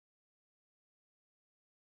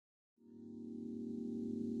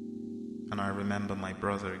and I remember my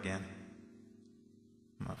brother again,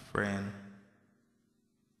 my friend,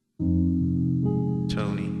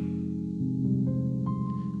 Tony.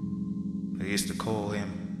 I used to call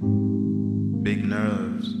him Big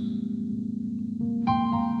Nerves.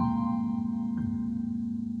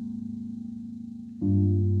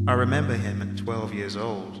 I remember him at 12 years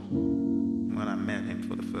old when I met him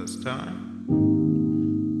for the first time.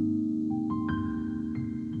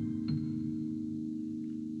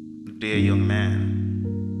 A dear young man.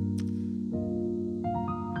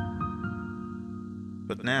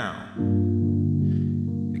 But now,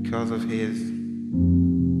 because of his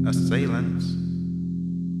assailants,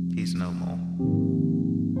 he's no more.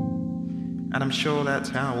 And I'm sure that's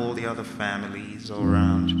how all the other families all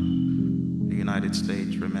around the United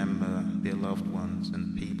States remember their loved ones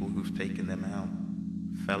and people who've taken them out,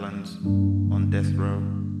 felons on death row.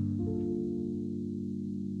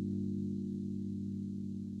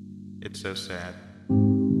 It's so sad.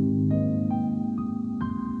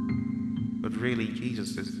 But really,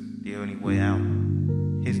 Jesus is the only way out.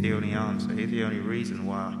 He's the only answer. He's the only reason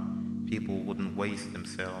why people wouldn't waste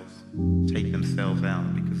themselves, take themselves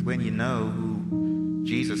out. Because when you know who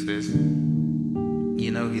Jesus is,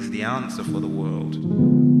 you know he's the answer for the world.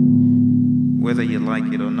 Whether you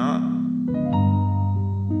like it or not,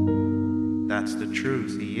 that's the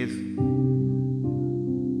truth. He is.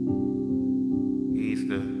 He's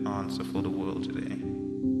the answer for the world today.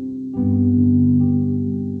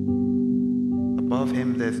 Above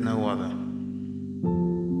him, there's no other.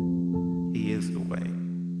 He is the way.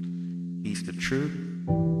 He's the truth.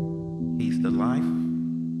 He's the life.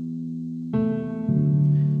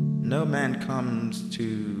 No man comes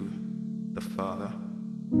to the Father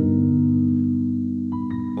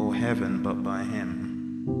or heaven but by him.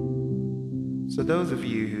 So those of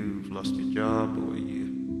you who've lost your job, or you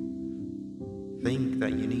think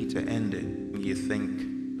that you need to end it, you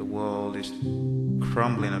think the world is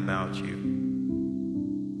crumbling about you,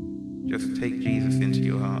 just take Jesus into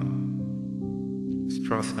your heart. Just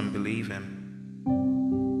trust and believe him.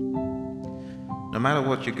 No matter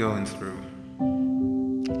what you're going through,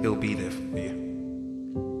 he'll be there for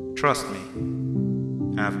you. Trust me,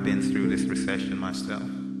 I've been through this recession myself.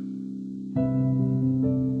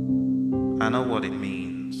 I know what it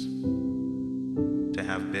means to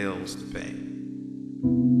have bills to pay.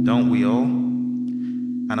 Don't we all?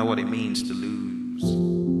 I know what it means to lose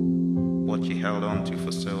what you held on to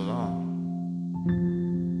for so long.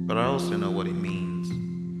 But I also know what it means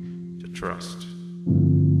to trust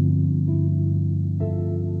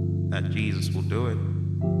that Jesus will do it.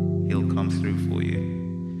 He'll come through for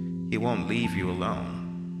you. He won't leave you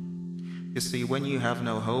alone. You see, when you have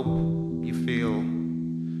no hope, you feel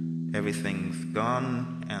everything's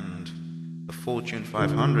gone, and the Fortune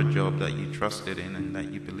 500 job that you trusted in and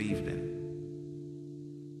that you believed in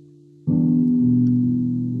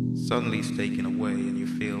suddenly is taken away, and you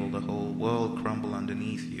feel the whole world crumble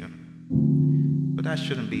underneath you. But that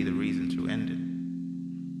shouldn't be the reason to end it.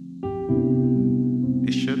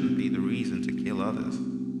 It shouldn't be the reason to kill others.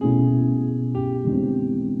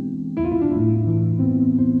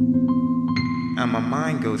 And my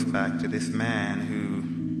mind goes back to this man who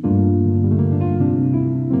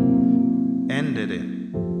ended it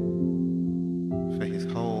for his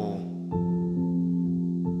whole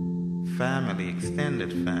family,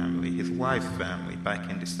 extended family, his wife's family back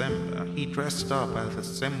in December. He dressed up as a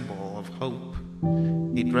symbol of hope.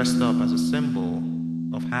 He dressed up as a symbol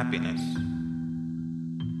of happiness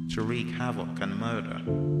to wreak havoc and murder.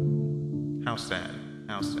 How sad,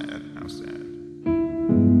 how sad, how sad.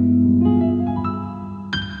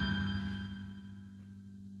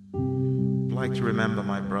 I'd like to remember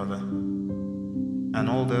my brother and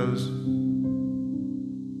all those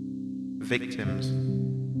victims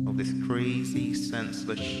of this crazy,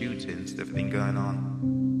 senseless shootings that have been going on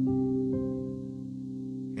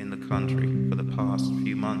in the country for the past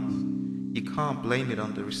few months. You can't blame it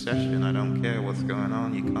on the recession. I don't care what's going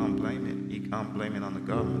on. You can't blame it. You can't blame it on the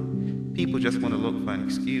government. People just want to look for an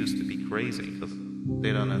excuse to be crazy because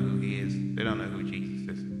they don't know who he is. They don't know who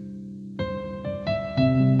Jesus is.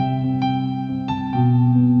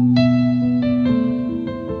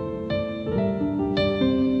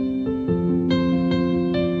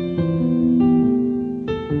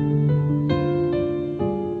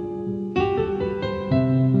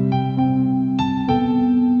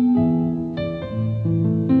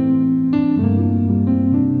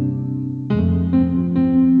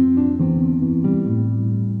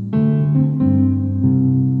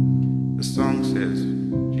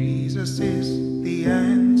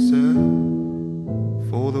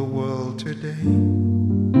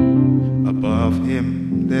 Above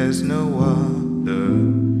him there's no other.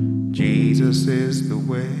 Jesus is the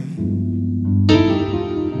way.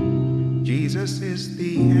 Jesus is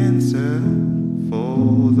the answer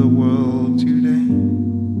for the world today.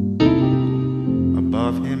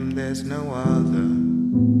 Above him there's no other.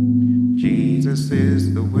 Jesus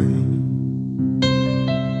is the way.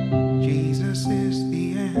 Jesus is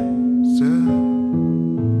the answer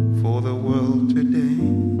for the world today.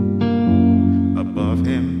 Above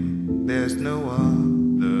him there's no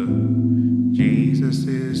other. Jesus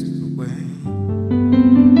is the way.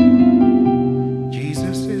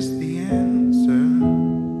 Jesus is the answer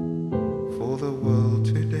for the world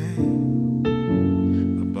today.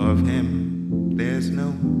 Above him there's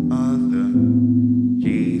no other.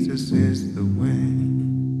 Jesus is the way.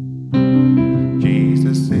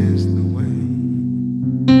 Jesus is the way.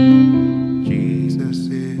 Jesus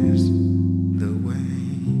is the way.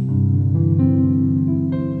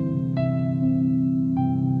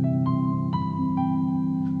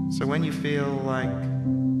 So when you feel like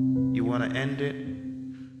you want to end it,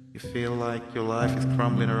 you feel like your life is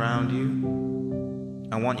crumbling around you,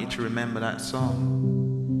 I want you to remember that song.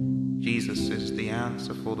 Jesus is the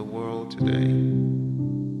answer for the world today.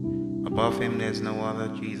 Above him there's no other.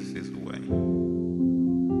 Jesus is the way.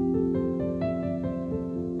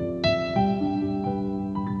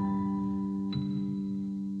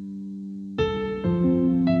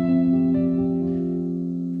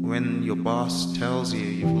 When your boss tells you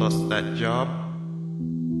you've lost that job,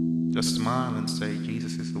 just smile and say,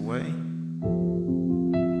 Jesus is the way.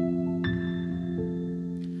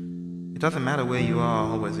 It doesn't matter where you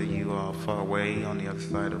are, or whether you are far away on the other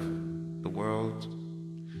side of the world.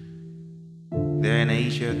 They're in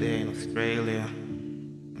Asia, they're in Australia,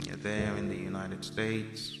 you're there in the United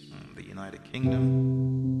States, the United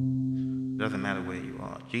Kingdom. It doesn't matter where you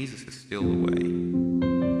are. Jesus is still the way.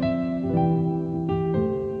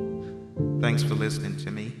 Thanks for listening to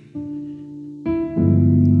me.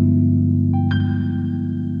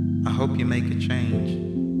 I hope you make a change.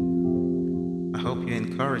 I hope you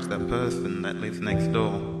encourage that person that lives next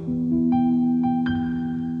door.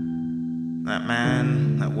 That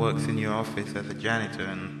man that works in your office as a janitor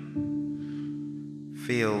and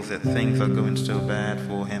feels that things are going so bad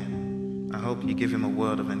for him. I hope you give him a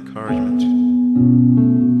word of encouragement.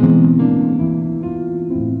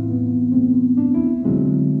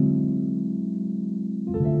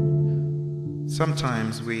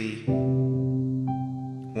 Sometimes we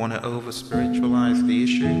want to over-spiritualize the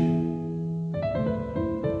issue.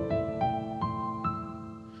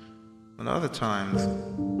 And other times,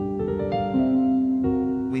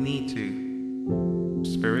 we need to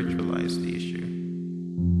spiritualize the issue.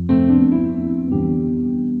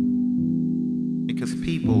 Because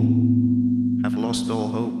people have lost all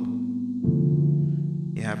hope.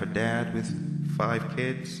 You have a dad with 5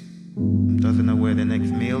 kids, doesn't know where the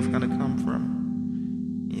next meal's gonna come from.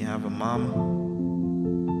 You have a mom,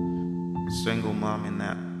 single mom in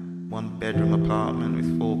that 1-bedroom apartment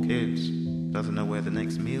with 4 kids, doesn't know where the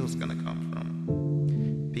next meal's gonna come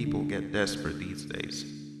from. People get desperate these days.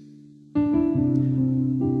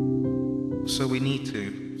 So we need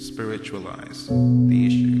to spiritualize the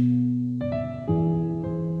issue.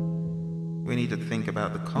 We need to think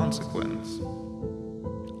about the consequence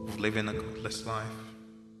of living a godless life.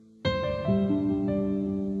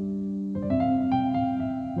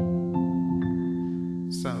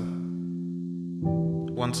 So,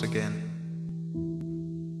 once again,